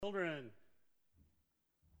children.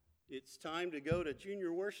 It's time to go to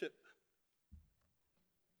junior worship.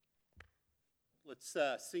 Let's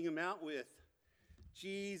sing them out with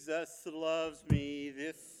Jesus loves me,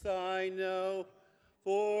 this I know,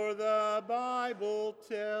 for the Bible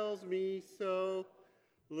tells me so.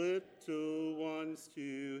 Little ones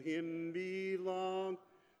to him belong.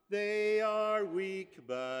 They are weak,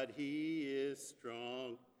 but he is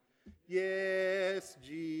strong. Yes,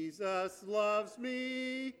 Jesus loves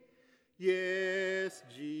me. Yes,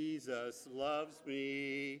 Jesus loves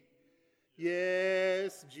me.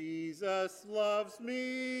 Yes, Jesus loves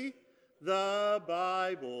me. The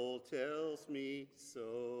Bible tells me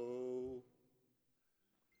so.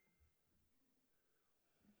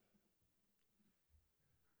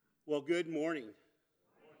 Well, good morning.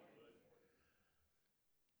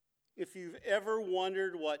 If you've ever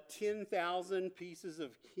wondered what 10,000 pieces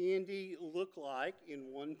of candy look like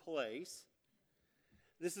in one place,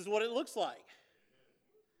 this is what it looks like.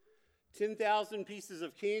 10,000 pieces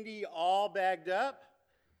of candy all bagged up,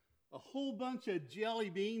 a whole bunch of jelly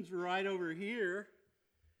beans right over here,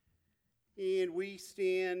 and we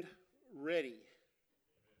stand ready.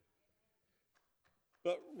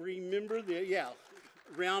 But remember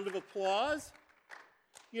round of applause.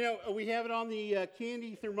 You know, we have it on the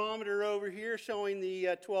candy thermometer over here showing the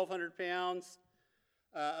 1,200 pounds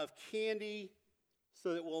of candy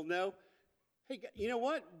so that we'll know. Hey, you know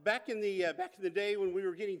what? Back in the day when we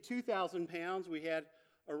were getting 2,000 pounds, we had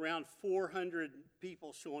around 400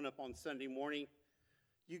 people showing up on Sunday morning.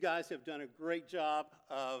 You guys have done a great job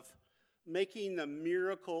of making the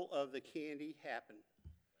miracle of the candy happen.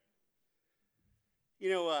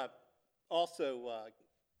 You know, also,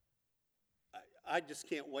 I just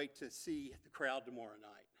can't wait to see the crowd tomorrow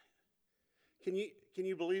night. Can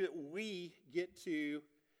you believe it? We get to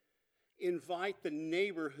invite the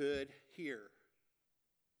neighborhood here.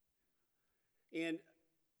 And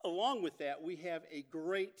along with that, we have a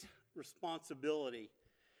great responsibility.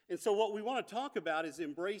 And so what we want to talk about is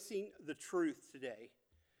embracing the truth today.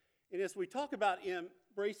 And as we talk about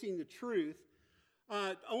embracing the truth,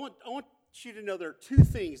 I want you to know there are two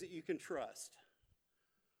things that you can trust.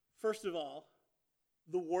 First of all,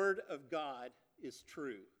 the Word of God is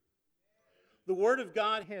true. The Word of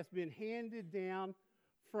God has been handed down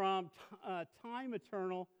from time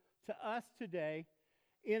eternal to us today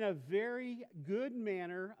in a very good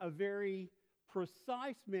manner, a very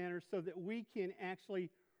precise manner, so that we can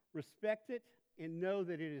actually respect it and know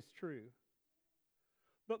that it is true.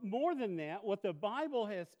 But more than that, what the Bible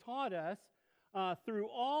has taught us through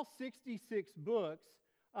all 66 books,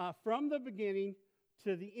 from the beginning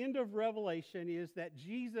to the end of Revelation, is that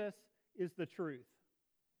Jesus is the truth.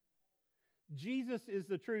 Jesus is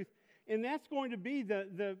the truth. And that's going to be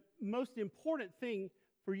the most important thing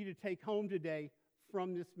for you to take home today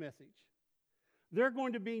from this message. There are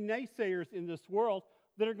going to be naysayers in this world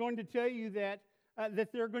that are going to tell you that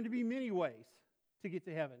there are going to be many ways to get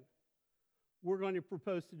to heaven. We're going to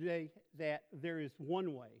propose today that there is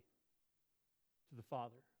one way to the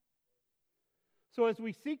Father. So as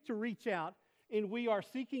we seek to reach out, and we are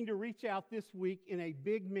seeking to reach out this week in a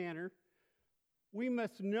big manner, we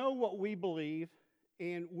must know what we believe,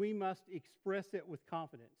 and we must express it with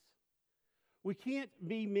confidence. We can't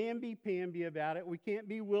be mamby-pamby about it. We can't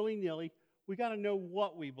be willy-nilly. We got to know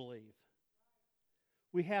what we believe.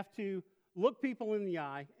 We have to look people in the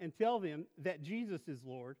eye and tell them that Jesus is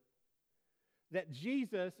Lord, that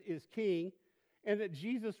Jesus is King, and that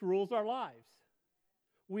Jesus rules our lives.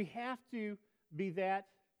 We have to be that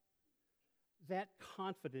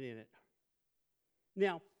confident in it.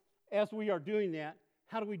 Now, as we are doing that,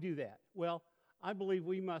 how do we do that? Well, I believe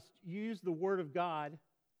we must use the Word of God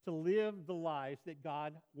to live the lives that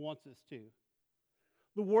God wants us to.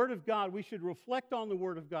 The Word of God, we should reflect on the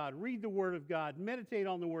Word of God, read the Word of God, meditate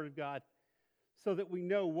on the Word of God, so that we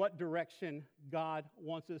know what direction God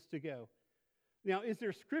wants us to go. Now, is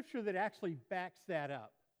there Scripture that actually backs that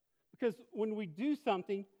up? Because when we do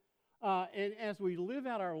something, and as we live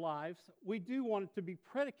out our lives, we do want it to be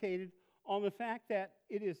predicated on the fact that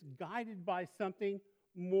it is guided by something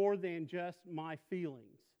more than just my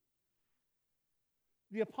feelings.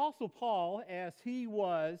 The Apostle Paul, as he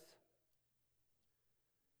was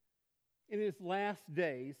in his last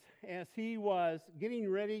days, as he was getting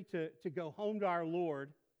ready to go home to our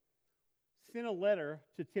Lord, sent a letter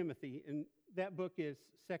to Timothy, and that book is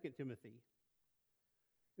 2 Timothy.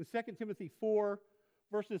 In 2 Timothy 4,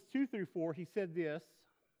 verses 2 through 4, he said this: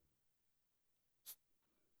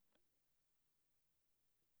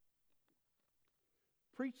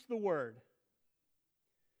 preach the word.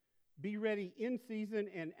 Be ready in season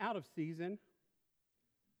and out of season.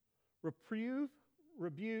 Reprove,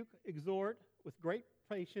 rebuke, exhort with great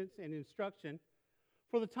patience and instruction.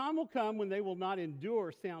 For the time will come when they will not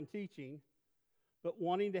endure sound teaching, but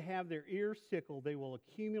wanting to have their ears tickled, they will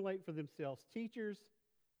accumulate for themselves teachers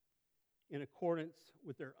in accordance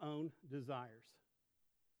with their own desires.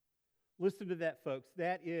 Listen to that, folks.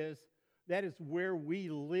 That is where we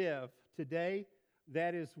live today.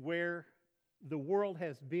 That is where the world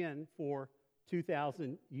has been for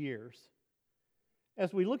 2,000 years.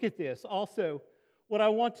 As we look at this, also, what I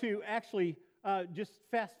want to actually just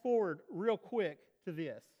fast forward real quick to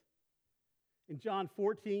this. In John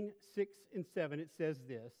 14, 6 and 7, it says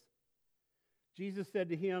this. Jesus said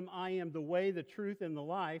to him, I am the way, the truth, and the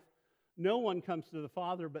life. No one comes to the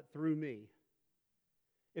Father but through me.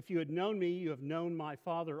 If you had known me, you have known my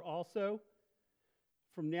Father also.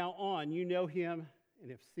 From now on, you know him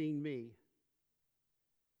and have seen me.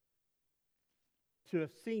 To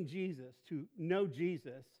have seen Jesus, to know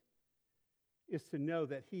Jesus, is to know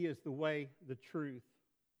that he is the way, the truth,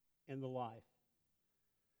 and the life.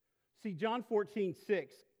 See, John 14,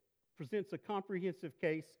 6 presents a comprehensive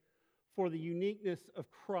case for the uniqueness of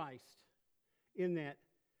Christ in that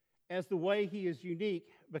as the way he is unique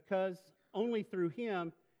because only through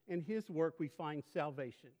him and his work we find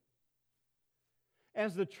salvation.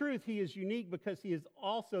 As the truth, he is unique because he is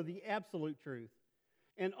also the absolute truth.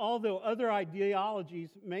 And although other ideologies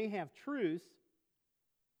may have truths,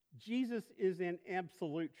 Jesus is an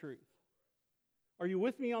absolute truth. Are you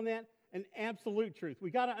with me on that? An absolute truth.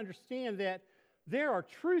 We got to understand that there are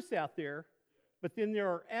truths out there, but then there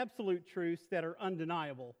are absolute truths that are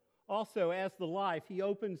undeniable. Also, as the life, he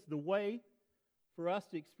opens the way for us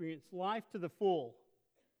to experience life to the full.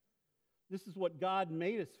 This is what God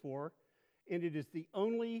made us for, and it is the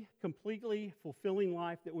only completely fulfilling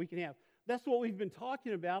life that we can have. That's what we've been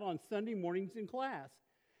talking about on Sunday mornings in class,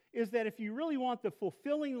 is that if you really want the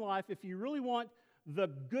fulfilling life, if you really want the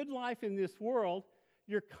good life in this world,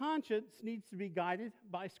 your conscience needs to be guided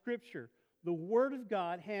by Scripture. The Word of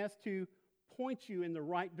God has to point you in the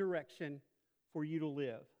right direction for you to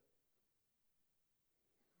live.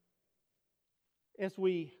 As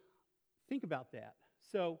we think about that,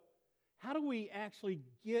 so how do we actually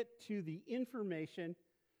get to the information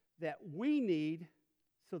that we need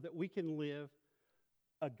so that we can live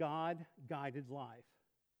a God-guided life?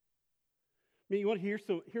 I mean, you want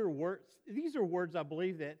to hear words? These are words I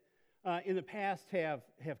believe that in the past have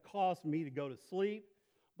caused me to go to sleep,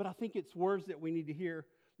 but I think it's words that we need to hear.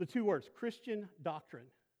 The two words, Christian doctrine.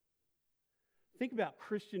 Think about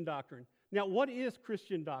Christian doctrine. Now, what is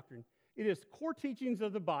Christian doctrine? It is core teachings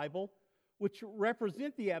of the Bible, which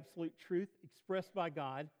represent the absolute truth expressed by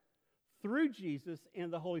God through Jesus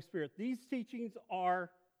and the Holy Spirit. These teachings are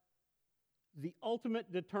the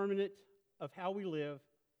ultimate determinant of how we live,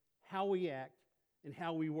 how we act, and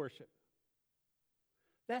how we worship.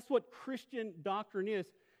 That's what Christian doctrine is.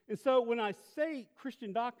 And so when I say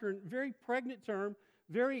Christian doctrine, very pregnant term,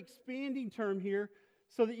 very expanding term here,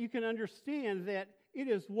 so that you can understand that it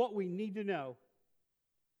is what we need to know.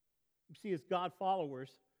 You see, as God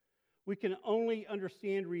followers, we can only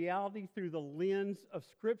understand reality through the lens of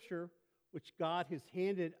Scripture, which God has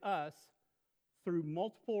handed us through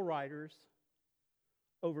multiple writers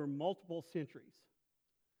over multiple centuries.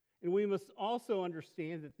 And we must also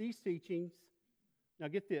understand that these teachings, now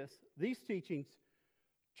get this, these teachings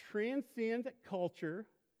transcend culture,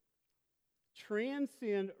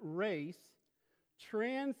 transcend race,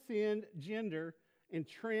 transcend gender, and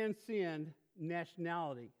transcend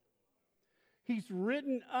nationality. He's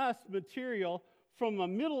written us material from a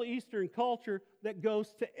Middle Eastern culture that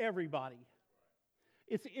goes to everybody.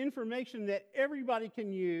 It's information that everybody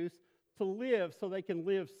can use to live so they can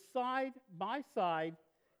live side by side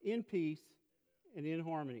in peace and in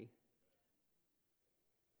harmony.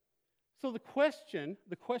 So the question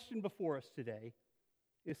before us today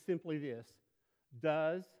is simply this: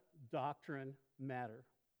 does doctrine matter?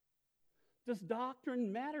 Does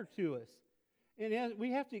doctrine matter to us? And as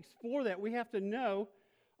we have to explore that. We have to know,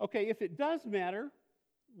 okay, if it does matter,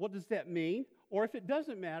 what does that mean? Or if it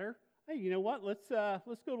doesn't matter, hey, you know what? Let's go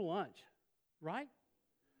to lunch, right?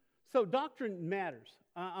 So doctrine matters.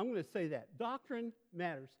 I'm going to say that. Doctrine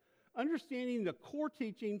matters. Understanding the core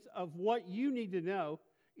teachings of what you need to know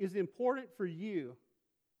is important for you.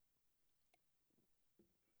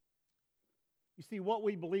 You see, what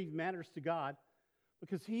we believe matters to God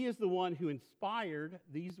because He is the one who inspired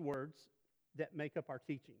these words that make up our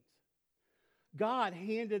teachings. God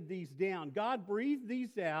handed these down. God breathed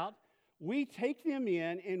these out. We take them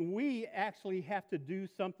in, and we actually have to do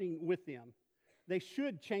something with them. They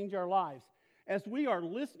should change our lives. As we are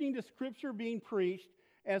listening to Scripture being preached,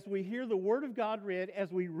 as we hear the Word of God read,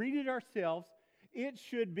 as we read it ourselves, it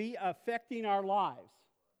should be affecting our lives.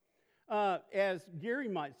 As Gary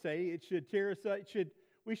might say, it should tear us up.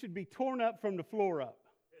 We should be torn up from the floor up.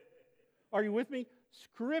 Are you with me?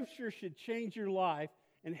 Scripture should change your life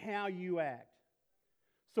and how you act.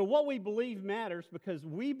 So what we believe matters because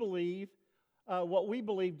we believe, what we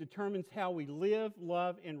believe determines how we live,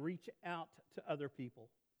 love, and reach out to other people.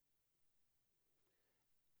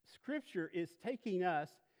 Scripture is taking us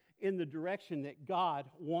in the direction that God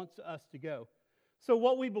wants us to go. So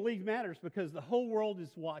what we believe matters because the whole world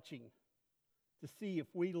is watching to see if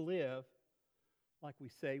we live like we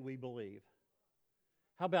say we believe.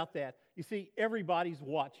 How about that? You see, everybody's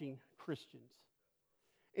watching Christians.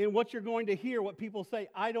 And what you're going to hear, what people say,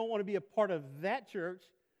 I don't want to be a part of that church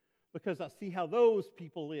because I see how those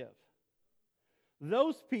people live.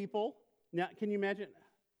 Those people, now can you imagine,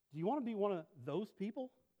 do you want to be one of those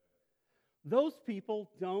people? Those people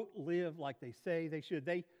don't live like they say they should.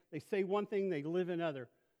 They say one thing, they live another.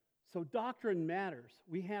 So doctrine matters.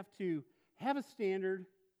 We have to have a standard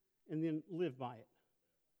and then live by it.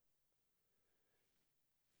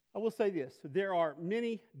 I will say this, there are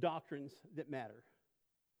many doctrines that matter.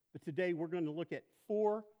 But today we're going to look at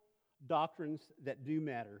 4 doctrines that do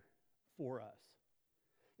matter for us.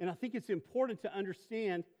 And I think it's important to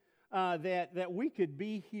understand that we could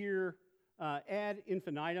be here ad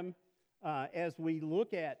infinitum as we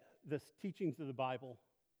look at the teachings of the Bible.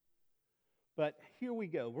 But here we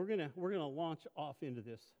go. We're gonna launch off into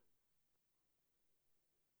this.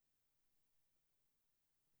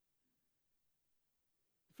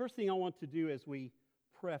 The first thing I want to do as we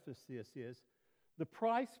preface this is the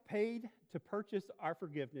price paid to purchase our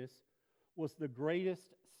forgiveness was the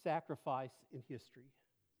greatest sacrifice in history.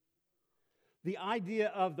 The idea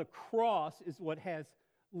of the cross is what has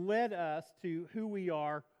led us to who we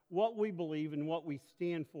are, what we believe, and what we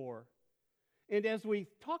stand for. And as we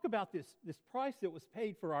talk about this price that was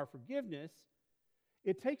paid for our forgiveness,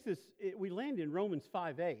 we land in Romans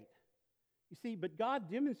 5:8. You see, but God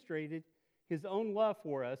demonstrated His own love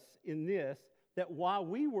for us in this, that while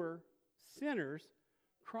we were sinners,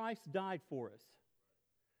 Christ died for us.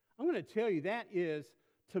 I'm going to tell you that is,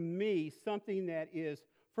 to me, something that is,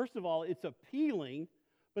 first of all, it's appealing,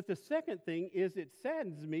 but the second thing is it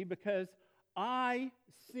saddens me because I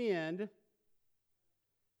sinned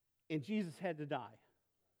and Jesus had to die.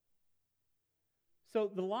 So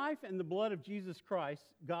the life and the blood of Jesus Christ,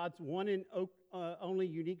 God's one and only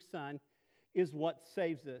unique Son, is what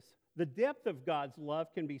saves us. The depth of God's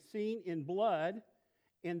love can be seen in blood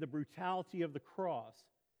and the brutality of the cross.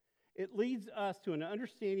 It leads us to an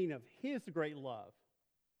understanding of His great love.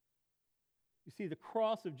 You see, the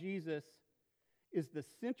cross of Jesus is the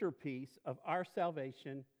centerpiece of our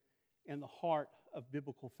salvation and the heart of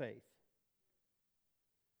biblical faith.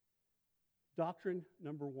 Doctrine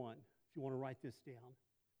number 1, if you want to write this down.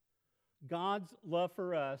 God's love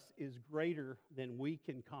for us is greater than we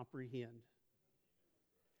can comprehend.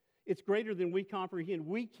 It's greater than we comprehend.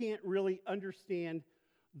 We can't really understand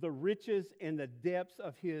the riches and the depths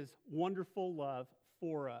of His wonderful love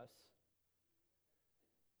for us.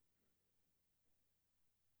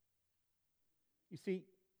 You see,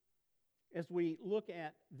 as we look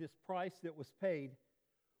at this price that was paid,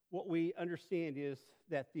 what we understand is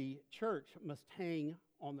that the church must hang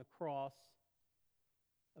on the cross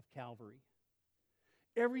of Calvary.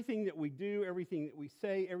 Everything that we do, everything that we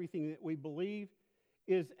say, everything that we believe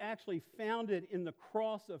is actually founded in the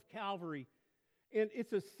cross of Calvary. And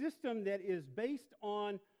it's a system that is based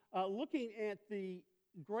on looking at the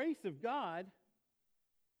grace of God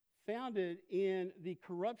founded in the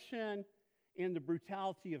corruption and the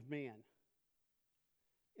brutality of man.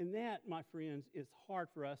 And that, my friends, is hard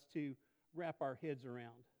for us to wrap our heads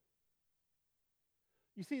around.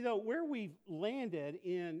 You see, though, where we've landed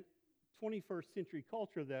in 21st century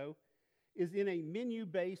culture, though, is in a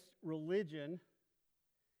menu-based religion,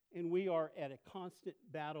 and we are at a constant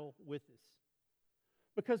battle with this.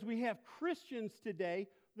 Because we have Christians today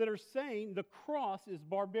that are saying the cross is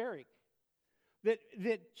barbaric. That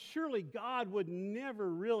surely God would never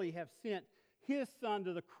really have sent His Son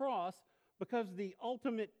to the cross because of the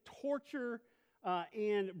ultimate torture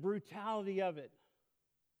and brutality of it.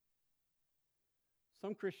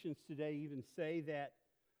 Some Christians today even say that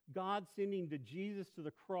God sending Jesus to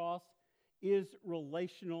the cross is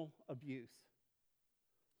relational abuse.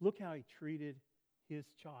 Look how He treated His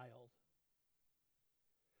child.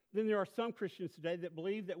 Then there are some Christians today that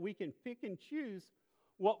believe that we can pick and choose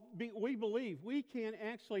what we believe. We can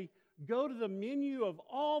actually go to the menu of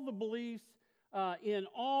all the beliefs in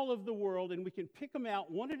all of the world, and we can pick them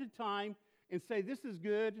out one at a time and say, this is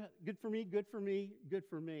good, good for me, good for me, good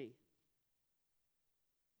for me.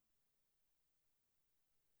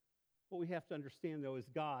 What we have to understand, though, is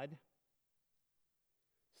God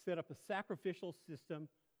set up a sacrificial system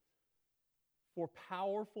for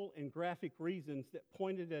powerful and graphic reasons that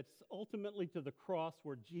pointed us ultimately to the cross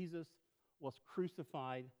where Jesus was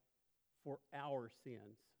crucified for our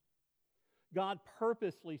sins. God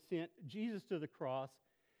purposely sent Jesus to the cross.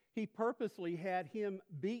 He purposely had him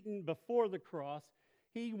beaten before the cross.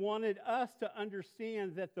 He wanted us to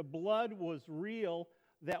understand that the blood was real,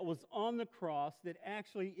 that was on the cross, that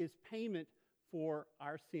actually is payment for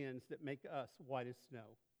our sins that make us white as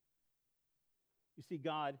snow. You see,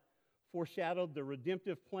 God foreshadowed the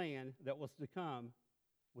redemptive plan that was to come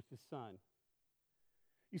with His Son.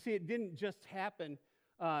 You see, it didn't just happen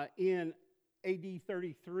in AD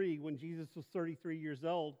 33 when Jesus was 33 years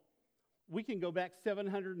old. We can go back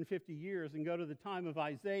 750 years and go to the time of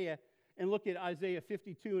Isaiah and look at Isaiah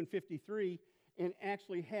 52 and 53 and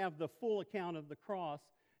actually have the full account of the cross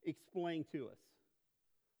explained to us.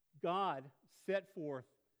 God set forth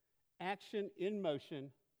action in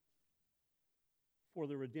motion for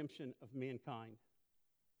the redemption of mankind.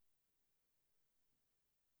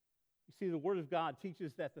 You see, the Word of God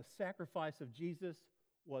teaches that the sacrifice of Jesus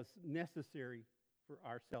was necessary for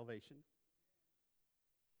our salvation.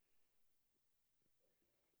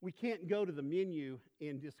 We can't go to the menu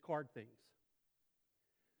and discard things.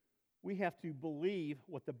 We have to believe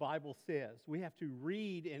what the Bible says. We have to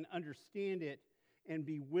read and understand it and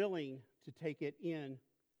be willing to take it in.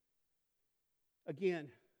 Again,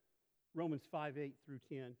 Romans 5:8 through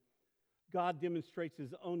 10. God demonstrates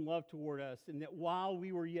His own love toward us in that while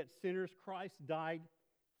we were yet sinners, Christ died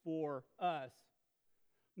for us.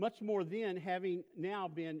 Much more then, having now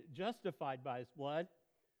been justified by His blood,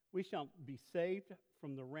 we shall be saved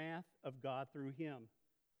from the wrath of God through Him.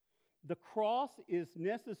 The cross is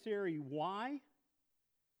necessary. Why?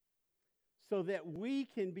 So that we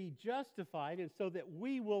can be justified and so that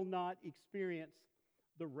we will not experience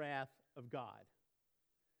the wrath of God.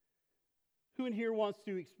 Who in here wants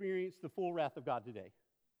to experience the full wrath of God today?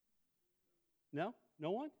 No?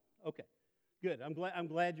 No one? Okay. Good. I'm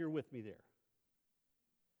glad you're with me there.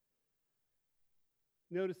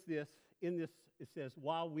 Notice this. In this, it says,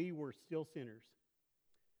 while we were still sinners.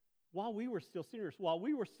 While we were still sinners, while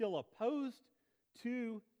we were still opposed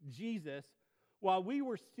to Jesus, while we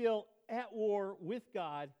were still at war with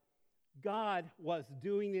God, God was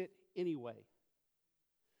doing it anyway.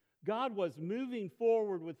 God was moving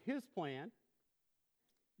forward with His plan.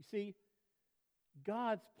 You see,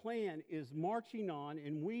 God's plan is marching on,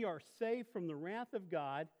 and we are saved from the wrath of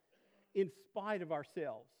God in spite of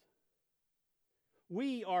ourselves.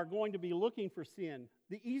 We are going to be looking for sin.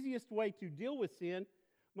 The easiest way to deal with sin,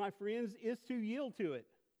 my friends, is to yield to it.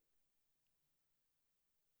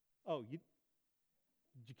 Oh, did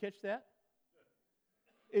you catch that?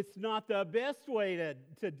 It's not the best way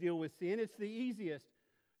to deal with sin. It's the easiest.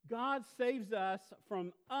 God saves us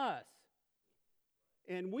from us.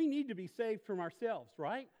 And we need to be saved from ourselves,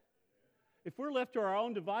 right? If we're left to our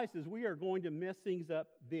own devices, we are going to mess things up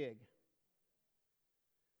big.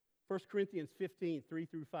 1 Corinthians 15, 3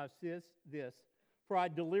 through 5 says this, "For I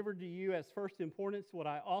delivered to you as first importance what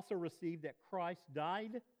I also received, that Christ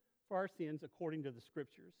died for our sins according to the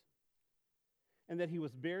Scriptures, and that He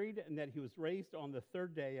was buried, and that He was raised on the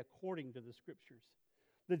third day according to the Scriptures."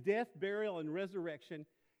 The death, burial, and resurrection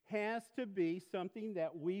has to be something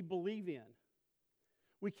that we believe in.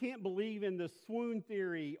 We can't believe in the swoon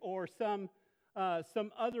theory or some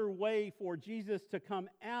other way for Jesus to come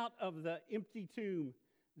out of the empty tomb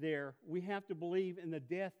there. We have to believe in the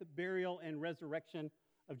death, burial, and resurrection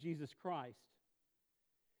of Jesus Christ.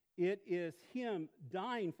 It is Him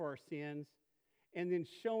dying for our sins and then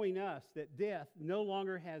showing us that death no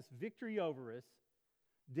longer has victory over us.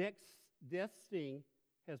 Death's sting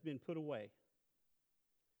has been put away.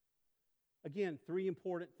 Again, three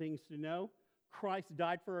important things to know. Christ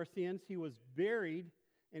died for our sins, He was buried,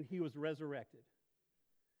 and He was resurrected.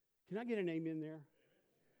 Can I get an amen there?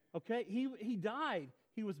 Okay, He died,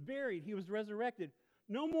 He was buried, He was resurrected.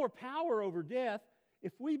 No more power over death.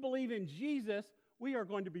 If we believe in Jesus, we are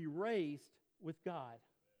going to be raised with God.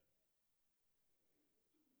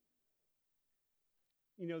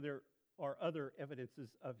 You know, there are other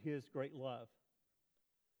evidences of His great love.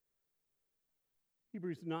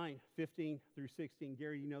 Hebrews 9, 15 through 16.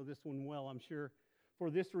 Gary, you know this one well, I'm sure. "For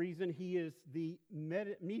this reason, He is the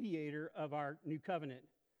mediator of our new covenant,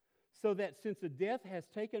 so that since a death has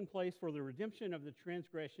taken place for the redemption of the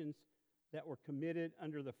transgressions that were committed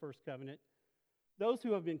under the first covenant, those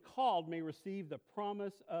who have been called may receive the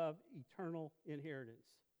promise of eternal inheritance."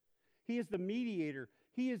 He is the mediator.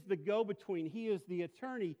 He is the go-between. He is the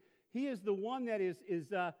attorney. He is the one that is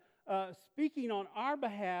speaking on our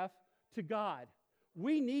behalf to God.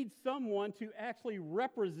 We need someone to actually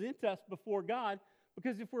represent us before God,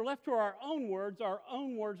 because if we're left to our own words are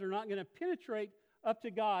not going to penetrate up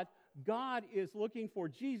to God. God is looking for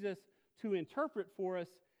Jesus to interpret for us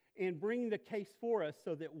and bring the case for us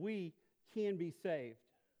so that we can be saved.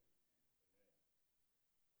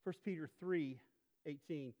 1 Peter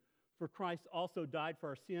 3:18, for Christ also died for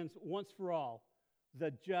our sins once for all,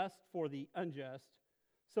 the just for the unjust,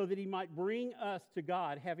 so that he might bring us to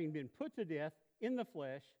God, having been put to death in the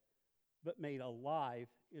flesh, but made alive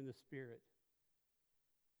in the Spirit.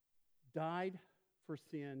 Died for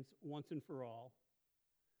sins once and for all,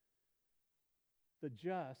 the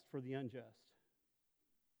just for the unjust,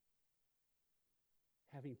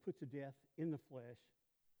 having put to death in the flesh,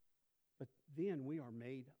 but then we are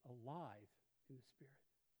made alive in the Spirit.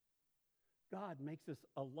 God makes us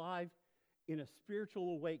alive in a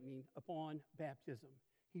spiritual awakening upon baptism.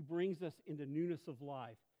 He brings us into newness of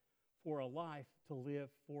life, for a life to live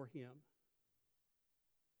for Him.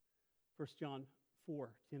 1 John 4:10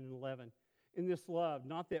 and 11. In this love,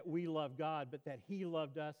 not that we love God, but that He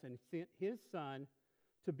loved us and sent His Son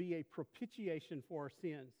to be a propitiation for our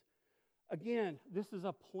sins. Again, this is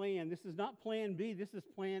a plan. This is not plan B. This is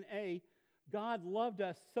plan A. God loved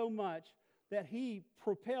us so much that He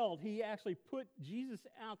actually put Jesus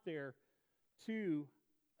out there to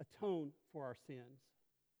atone for our sins.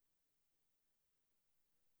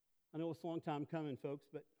 I know it's a long time coming, folks,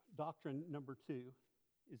 but doctrine number 2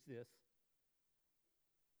 is this.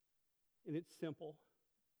 And it's simple.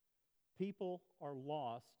 People are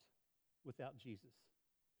lost without Jesus.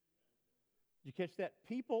 Did you catch that?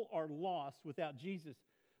 People are lost without Jesus.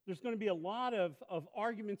 There's going to be a lot of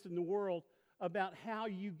arguments in the world about how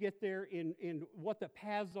you get there and what the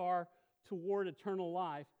paths are toward eternal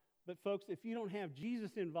life. But folks, if you don't have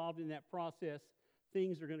Jesus involved in that process,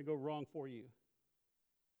 things are going to go wrong for you.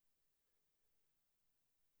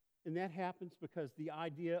 And that happens because the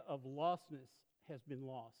idea of lostness has been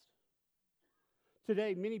lost.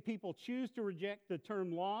 Today, many people choose to reject the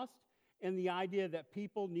term lost and the idea that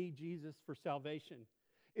people need Jesus for salvation.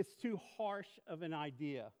 It's too harsh of an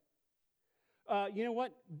idea. You know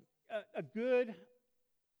what? A good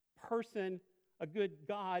person, a good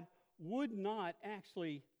God, would not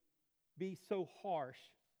actually be so harsh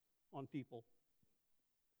on people.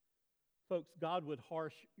 Folks, God would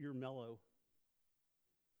harsh your mellow.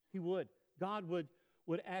 He would. God would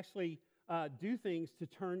actually do things to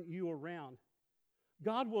turn you around.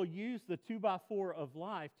 God will use the 2x4 of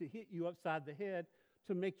life to hit you upside the head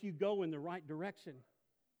to make you go in the right direction.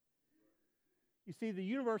 You see, the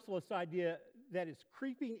universalist idea that is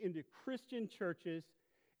creeping into Christian churches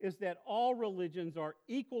is that all religions are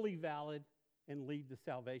equally valid and lead to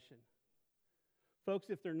salvation. Folks,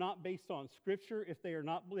 if they're not based on Scripture, if they are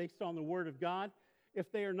not based on the Word of God,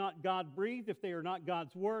 if they are not God-breathed, if they are not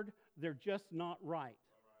God's Word, they're just not right.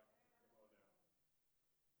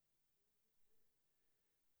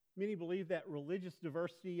 Many believe that religious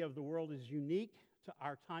diversity of the world is unique to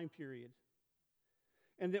our time period,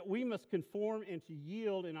 and that we must conform and to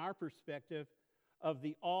yield in our perspective of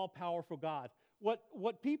the all-powerful God.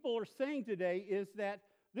 What people are saying today is that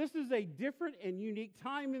this is a different and unique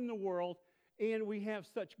time in the world, and we have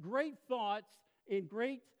such great thoughts and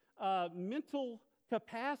great mental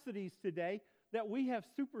capacities today that we have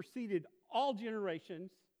superseded all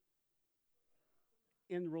generations,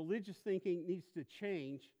 and religious thinking needs to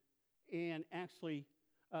change and actually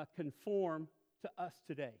conform to us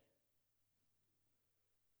today.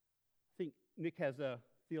 I think Nick has a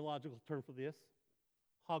theological term for this: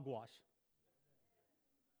 hogwash.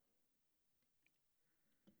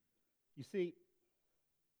 You see,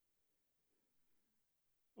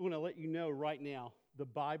 I want to let you know right now, the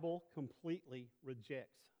Bible completely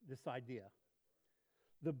rejects this idea.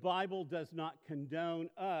 The Bible does not condone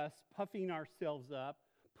us puffing ourselves up,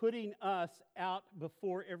 putting us out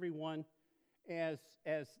before everyone as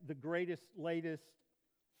the greatest, latest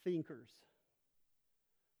thinkers.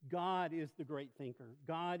 God is the great thinker.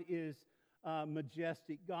 God is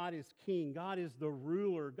majestic. God is king. God is the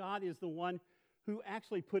ruler. God is the one who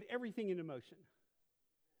actually put everything into motion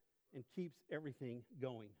and keeps everything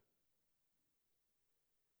going.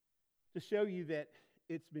 To show you that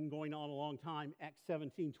it's been going on a long time, Acts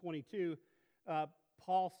 17:22,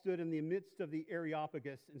 Paul stood in the midst of the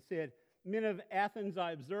Areopagus and said, "Men of Athens,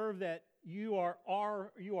 I observe that you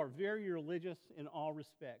are very religious in all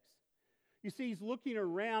respects." You see, he's looking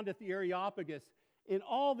around at the Areopagus, and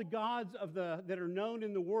all the gods that are known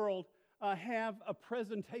in the world have a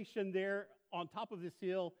presentation there on top of this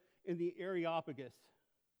hill in the Areopagus.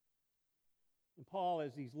 And Paul,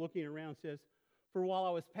 as he's looking around, says, For while I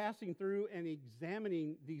was passing through and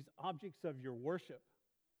examining these objects of your worship,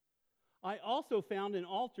 I also found an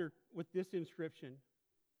altar with this inscription,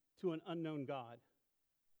 to an unknown God.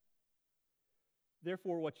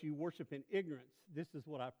 Therefore, what you worship in ignorance, this is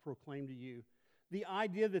what I proclaim to you. The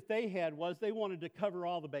idea that they had was they wanted to cover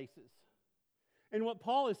all the bases. And what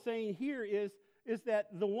Paul is saying here is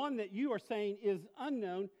that the one that you are saying is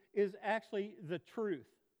unknown is actually the truth.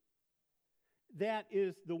 That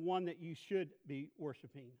is the one that you should be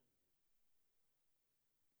worshiping.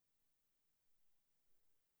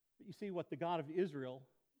 But you see, what the God of Israel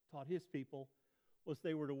taught his people was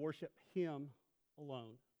they were to worship him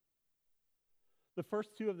alone. The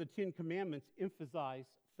first two of the Ten Commandments emphasize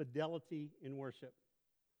fidelity in worship.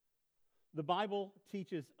 The Bible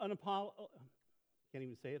teaches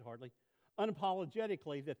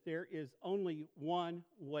unapologetically that there is only one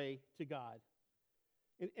way to God.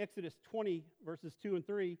 In Exodus 20, verses 2 and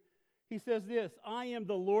 3, he says this, I am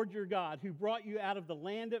the Lord your God who brought you out of the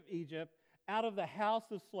land of Egypt, out of the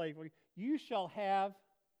house of slavery. You shall have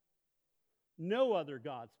no other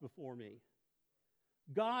gods before me.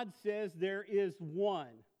 God says there is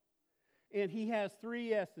one. And he has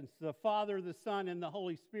three essences, the Father, the Son, and the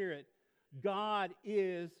Holy Spirit. God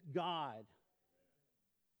is God.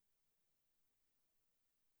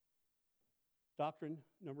 Doctrine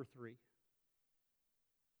number 3.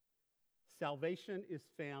 Salvation is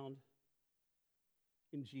found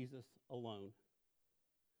in Jesus alone.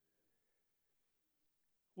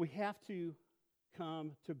 We have to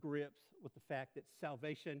come to grips with the fact that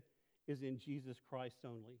salvation is in Jesus Christ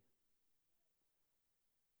only.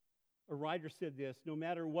 A writer said this, no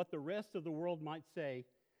matter what the rest of the world might say,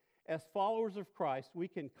 as followers of Christ, we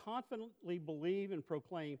can confidently believe and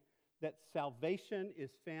proclaim that salvation is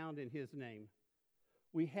found in his name.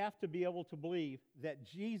 We have to be able to believe that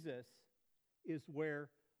Jesus is where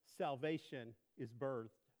salvation is birthed.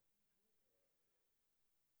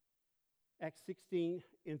 Acts 16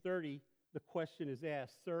 and 30, the question is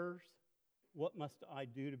asked, sirs, what must I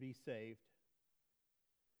do to be saved?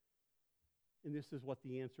 And this is what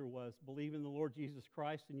the answer was. Believe in the Lord Jesus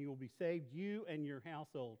Christ and you will be saved, you and your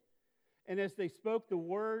household. And as they spoke the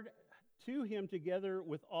word to him together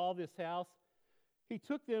with all this house, he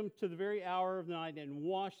took them to the very hour of night and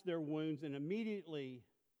washed their wounds, and immediately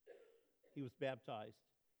he was baptized.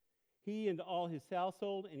 He and all his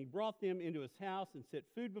household, and he brought them into his house and set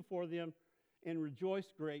food before them and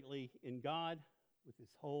rejoiced greatly in God with his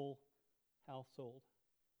whole household.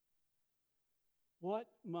 What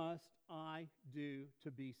must I do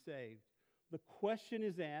to be saved? The question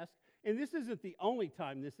is asked, and this isn't the only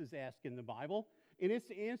time this is asked in the Bible, and it's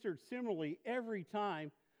answered similarly every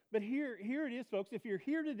time. But here it is, folks. If you're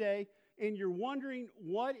here today and you're wondering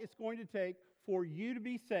what it's going to take for you to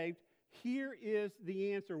be saved, here is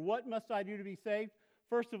the answer. What must I do to be saved?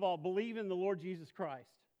 First of all, believe in the Lord Jesus Christ.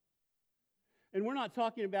 And we're not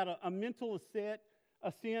talking about a mental assent,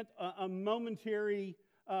 a momentary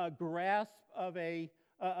grasp of a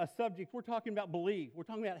subject. We're talking about believe. We're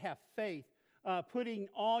talking about have faith, putting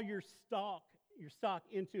all your stock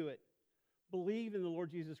into it. Believe in the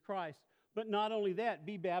Lord Jesus Christ. But not only that,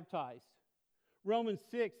 be baptized. Romans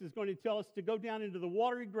 6 is going to tell us to go down into the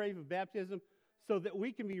watery grave of baptism so that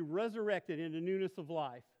we can be resurrected into newness of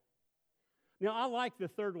life. Now, I like the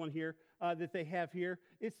third one here that they have here.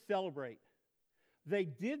 It's celebrate. They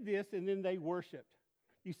did this and then they worshiped.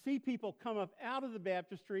 You see people come up out of the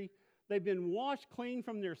baptistry. They've been washed clean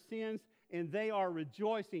from their sins, and they are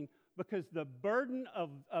rejoicing because the burden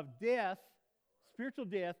of death, spiritual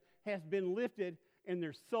death, has been lifted and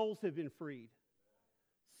their souls have been freed.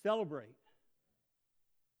 Celebrate.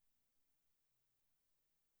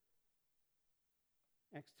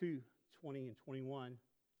 Acts 2, 20 and 21.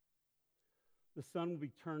 The sun will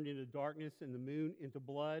be turned into darkness and the moon into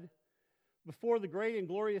blood before the great and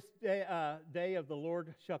glorious day of the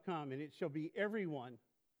Lord shall come, and it shall be everyone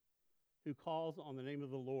who calls on the name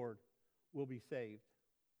of the Lord will be saved.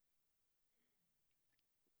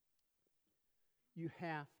 You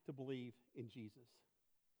have to believe in Jesus.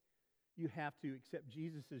 You have to accept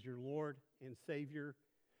Jesus as your Lord and Savior.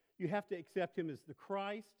 You have to accept him as the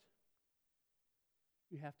Christ.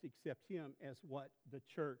 You have to accept him as what the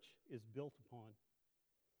church is built upon.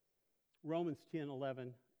 Romans 10,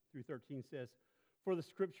 11 through 13 says, for the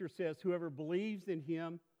scripture says, whoever believes in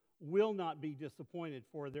him will not be disappointed,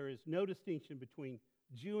 for there is no distinction between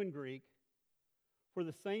Jew and Greek. For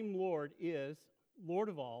the same Lord is Lord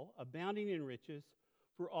of all, abounding in riches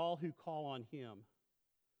for all who call on him.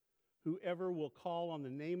 Whoever will call on the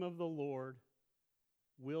name of the Lord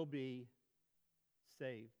will be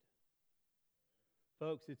saved.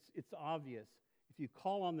 Folks, it's obvious. If you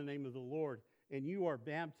call on the name of the Lord and you are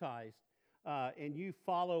baptized, and you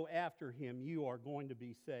follow after him, you are going to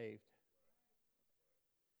be saved.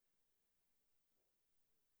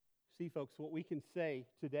 See, folks, what we can say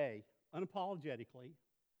today, unapologetically,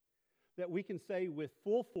 that we can say with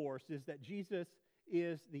full force is that Jesus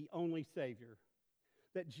is the only Savior.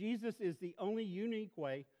 That Jesus is the only unique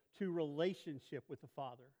way to relationship with the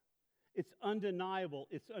Father. It's undeniable.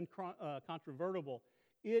 It's uncontrovertible.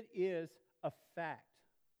 It is a fact.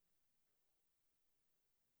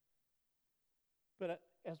 But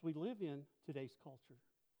as we live in today's culture,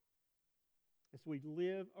 as we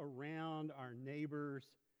live around our neighbors,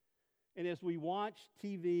 and as we watch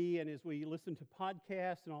TV and as we listen to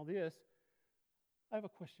podcasts and all this, I have a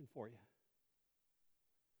question for you.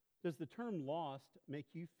 Does the term lost make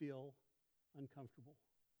you feel uncomfortable?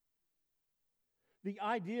 The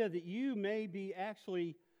idea that you may be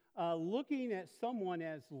actually looking at someone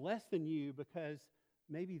as less than you because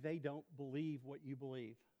maybe they don't believe what you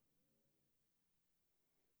believe.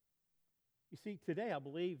 You see, today I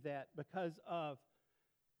believe that because of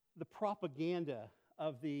the propaganda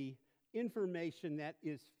of the information that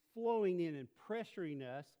is flowing in and pressuring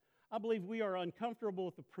us, I believe we are uncomfortable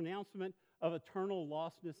with the pronouncement of eternal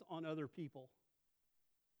lostness on other people.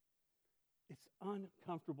 It's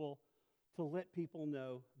uncomfortable to let people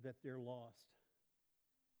know that they're lost.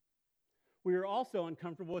 We are also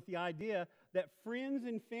uncomfortable with the idea that friends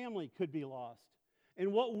and family could be lost.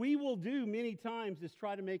 And what we will do many times is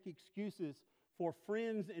try to make excuses for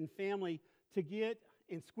friends and family to get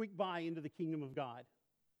and squeak by into the kingdom of God.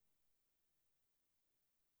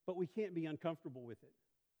 But we can't be uncomfortable with it.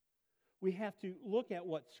 We have to look at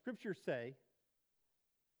what Scriptures say,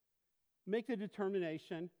 make the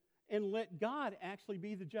determination, and let God actually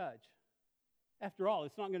be the judge. After all,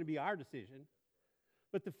 it's not going to be our decision.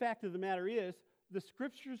 But the fact of the matter is, the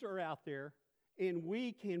Scriptures are out there, and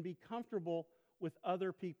we can be comfortable with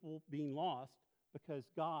other people being lost because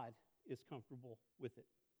God is comfortable with it.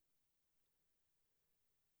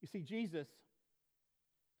 You see, Jesus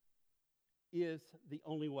is the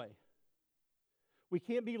only way. We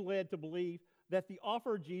can't be led to believe that the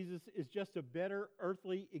offer of Jesus is just a better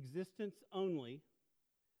earthly existence only.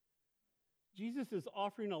 Jesus is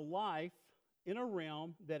offering a life in a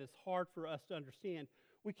realm that is hard for us to understand.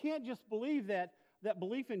 We can't just believe that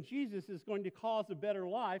belief in Jesus is going to cause a better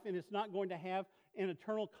life and it's not going to have an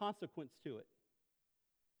eternal consequence to it.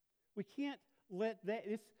 We can't let that,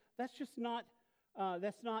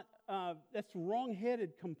 that's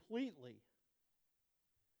wrong-headed completely.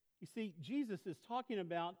 You see, Jesus is talking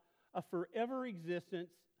about a forever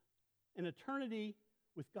existence, an eternity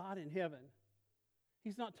with God in heaven.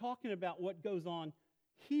 He's not talking about what goes on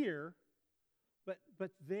here,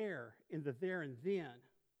 but there, in the there and then.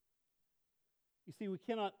 You see, we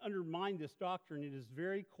cannot undermine this doctrine. It is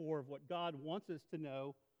very core of what God wants us to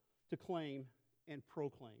know, to claim, and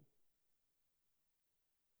proclaim.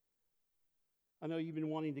 I know you've been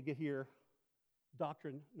wanting to get here.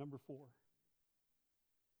 Doctrine number 4.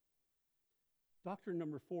 Doctrine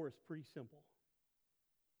number 4 is pretty simple.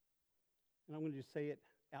 And I'm going to just say it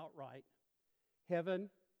outright. Heaven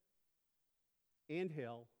and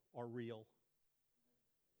hell are real.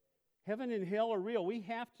 Heaven and hell are real. We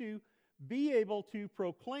have to be able to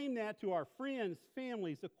proclaim that to our friends,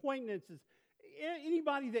 families, acquaintances,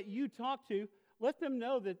 anybody that you talk to. Let them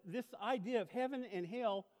know that this idea of heaven and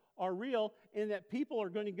hell are real and that people are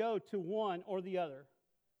going to go to one or the other.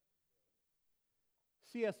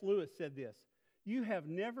 C.S. Lewis said this: "You have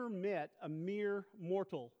never met a mere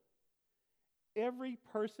mortal. Every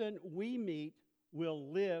person we meet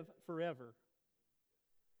will live forever.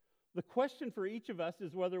 The question for each of us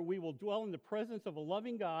is whether we will dwell in the presence of a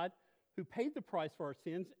loving God who paid the price for our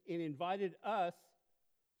sins and invited us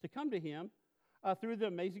to come to Him through the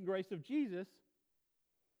amazing grace of Jesus,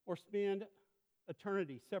 or spend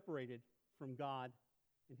eternity separated from God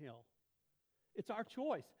in hell." It's our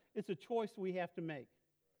choice. It's a choice we have to make.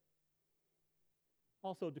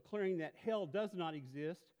 Also, declaring that hell does not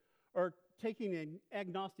exist or taking an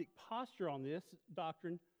agnostic posture on this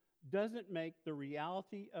doctrine doesn't make the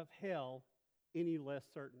reality of hell any less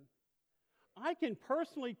certain. I can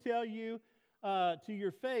personally tell you to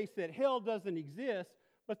your face that hell doesn't exist,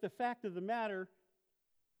 but the fact of the matter,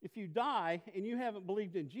 if you die and you haven't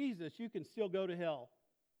believed in Jesus, you can still go to hell.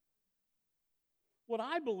 What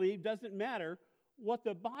I believe doesn't matter. What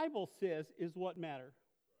the Bible says is what matters.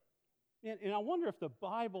 And I wonder if the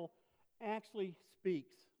Bible actually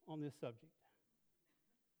speaks on this subject.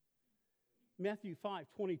 Matthew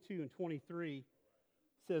 5:22 and 23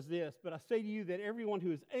 says this: "But I say to you that everyone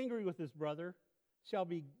who is angry with his brother shall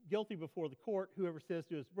be guilty before the court. Whoever says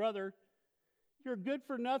to his brother, Your good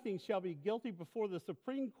for nothing shall be guilty before the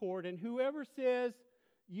Supreme Court, and whoever says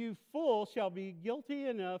you fool shall be guilty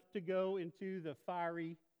enough to go into the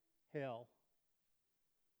fiery hell.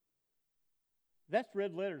 That's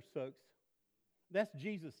red letters, folks. That's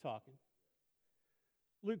Jesus talking.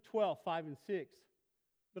 Luke 12, 5 and 6.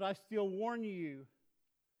 But I still warn you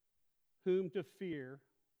whom to fear.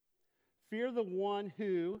 Fear the one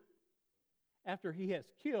who, after he has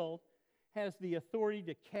killed, has the authority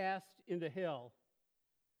to cast into hell.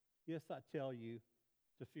 Yes, I tell you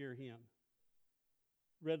to fear him.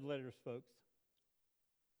 Red letters, folks.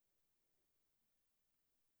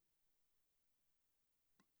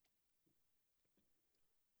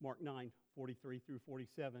 Mark 9, 43 through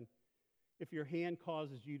 47. If your hand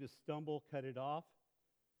causes you to stumble, cut it off.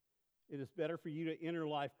 It is better for you to enter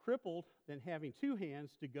life crippled than having two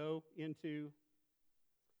hands to go into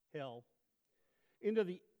hell, into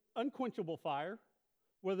the unquenchable fire,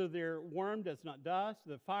 whether their worm does not dust,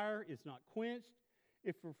 the fire is not quenched.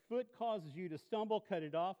 If your foot causes you to stumble, cut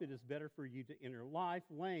it off. It is better for you to enter life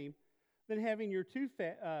lame than having your two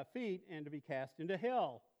feet and to be cast into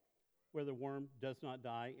hell, where the worm does not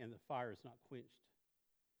die and the fire is not quenched.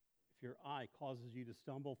 If your eye causes you to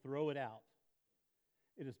stumble, throw it out.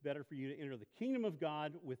 It is better for you to enter the kingdom of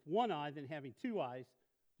God with one eye than having two eyes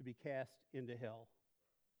to be cast into hell.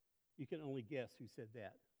 You can only guess who said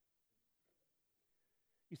that.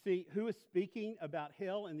 You see, who is speaking about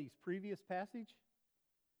hell in these previous passage?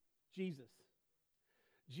 Jesus.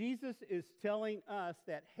 Jesus is telling us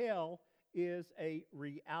that hell is a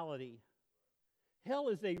reality. Hell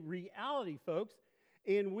is a reality, folks,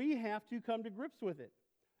 and we have to come to grips with it.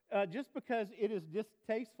 Just because it is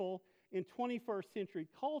distasteful in 21st century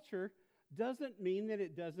culture doesn't mean that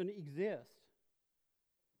it doesn't exist.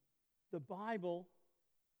 The Bible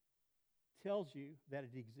tells you that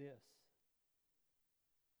it exists.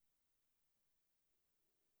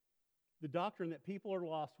 The doctrine that people are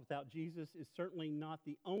lost without Jesus is certainly not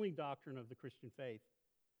the only doctrine of the Christian faith,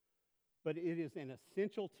 but it is an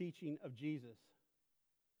essential teaching of Jesus.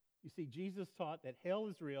 You see, Jesus taught that hell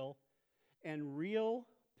is real, and real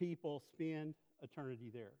people spend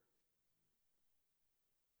eternity there.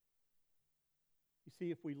 You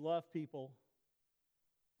see, if we love people,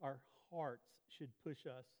 our hearts should push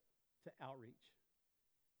us to outreach.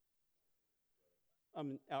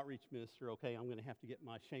 I'm an outreach minister, okay? I'm going to have to get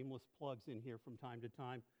my shameless plugs in here from time to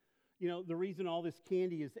time. You know, the reason all this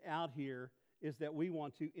candy is out here is that we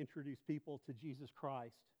want to introduce people to Jesus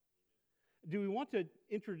Christ. Do we want to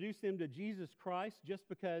introduce them to Jesus Christ just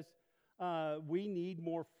because we need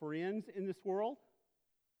more friends in this world?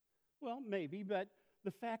 Well, maybe, but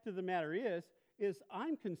the fact of the matter is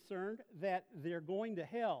I'm concerned that they're going to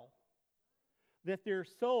hell, that their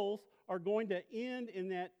souls are going to end in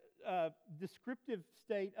that descriptive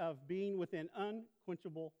state of being within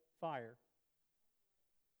unquenchable fire.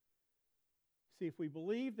 See, if we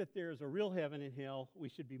believe that there is a real heaven and hell, we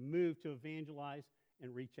should be moved to evangelize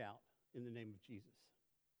and reach out in the name of Jesus.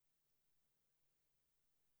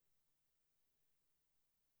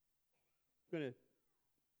 I'm going to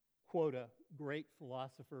quote a great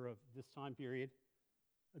philosopher of this time period,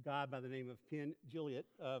 a guy by the name of Penn Jillette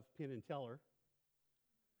of Penn and Teller.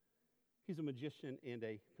 He's a magician and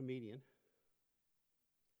a comedian.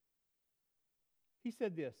 He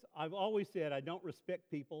said this: I've always said I don't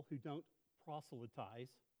respect people who don't proselytize.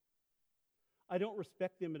 I don't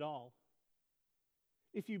respect them at all.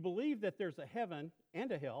 If you believe that there's a heaven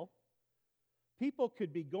and a hell, people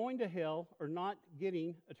could be going to hell or not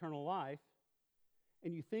getting eternal life,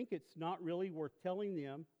 and you think it's not really worth telling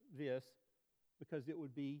them this because it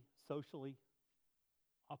would be socially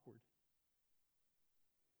awkward.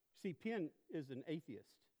 See, Penn is an atheist.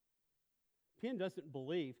 Penn doesn't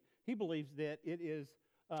believe. He believes that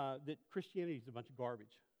that Christianity is a bunch of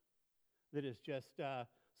garbage, that it's just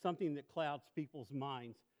something that clouds people's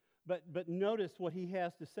minds. But notice what he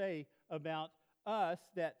has to say about us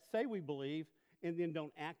that say we believe and then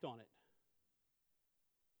don't act on it.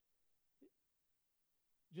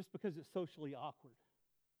 Just because it's socially awkward.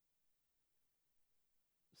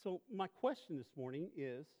 So my question this morning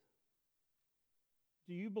is,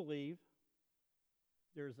 do you believe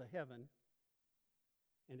there is a heaven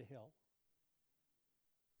and a hell?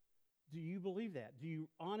 Do you believe that? Do you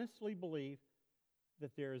honestly believe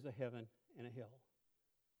that there is a heaven and a hell?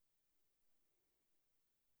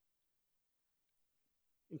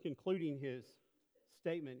 In concluding his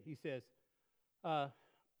statement, he says,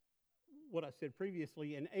 what I said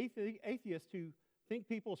previously, an atheist who think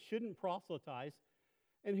people shouldn't proselytize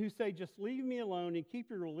and who say, just leave me alone and keep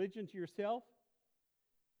your religion to yourself,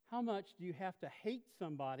 how much do you have to hate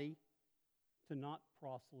somebody to not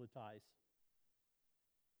proselytize?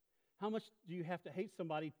 How much do you have to hate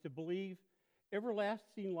somebody to believe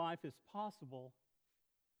everlasting life is possible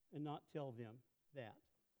and not tell them that?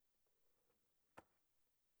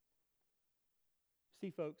 See,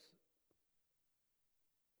 folks,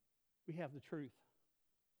 we have the truth.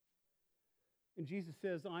 And Jesus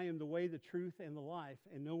says, I am the way, the truth, and the life,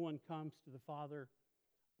 and no one comes to the Father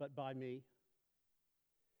but by me.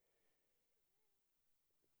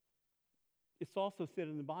 It's also said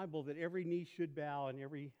in the Bible that every knee should bow and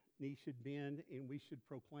every knee should bend, and we should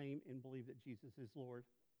proclaim and believe that Jesus is Lord.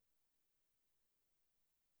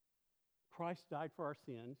 Christ died for our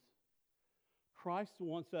sins. Christ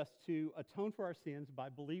wants us to atone for our sins by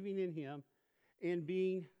believing in Him and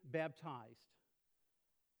being baptized.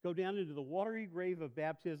 Go down into the watery grave of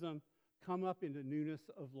baptism, come up into newness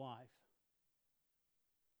of life.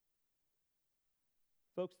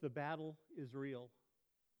 Folks, the battle is real.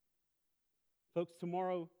 Folks,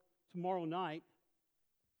 tomorrow night,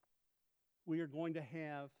 we are going to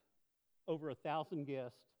have over 1,000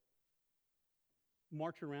 guests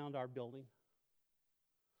march around our building.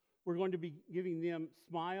 We're going to be giving them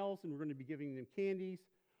smiles, and we're going to be giving them candies.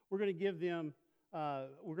 We're going to give them,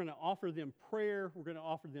 we're going to offer them prayer. We're going to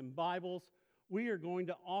offer them Bibles. We are going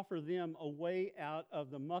to offer them a way out of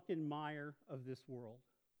the muck and mire of this world.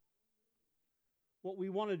 What we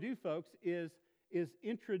want to do, folks, is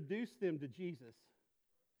introduce them to Jesus,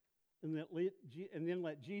 and then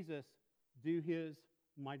let Jesus do His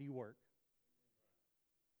mighty work.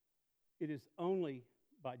 It is only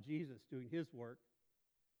by Jesus doing His work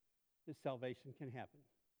that salvation can happen.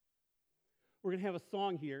 We're going to have a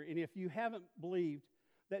song here, and if you haven't believed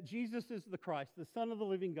that Jesus is the Christ, the Son of the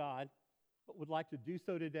living God, but would like to do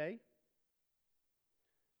so today,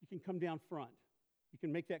 you can come down front. You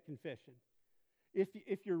can make that confession.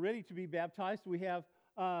 If you're ready to be baptized, we have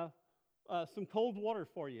some cold water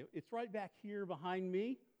for you. It's right back here behind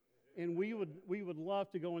me, and we would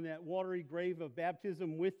love to go in that watery grave of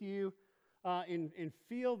baptism with you and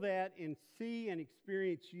feel that and see and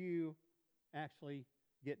experience you actually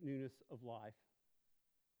get newness of life.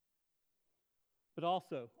 But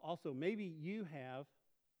also, maybe you have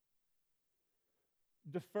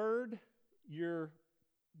deferred your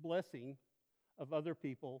blessing of other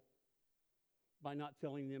people by not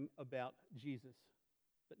telling them about Jesus.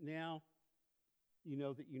 But now you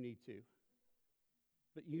know that you need to.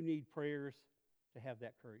 But you need prayers to have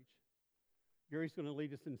that courage. Gary's going to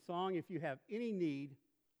lead us in song. If you have any need,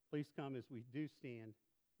 please come as we do stand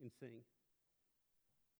and sing.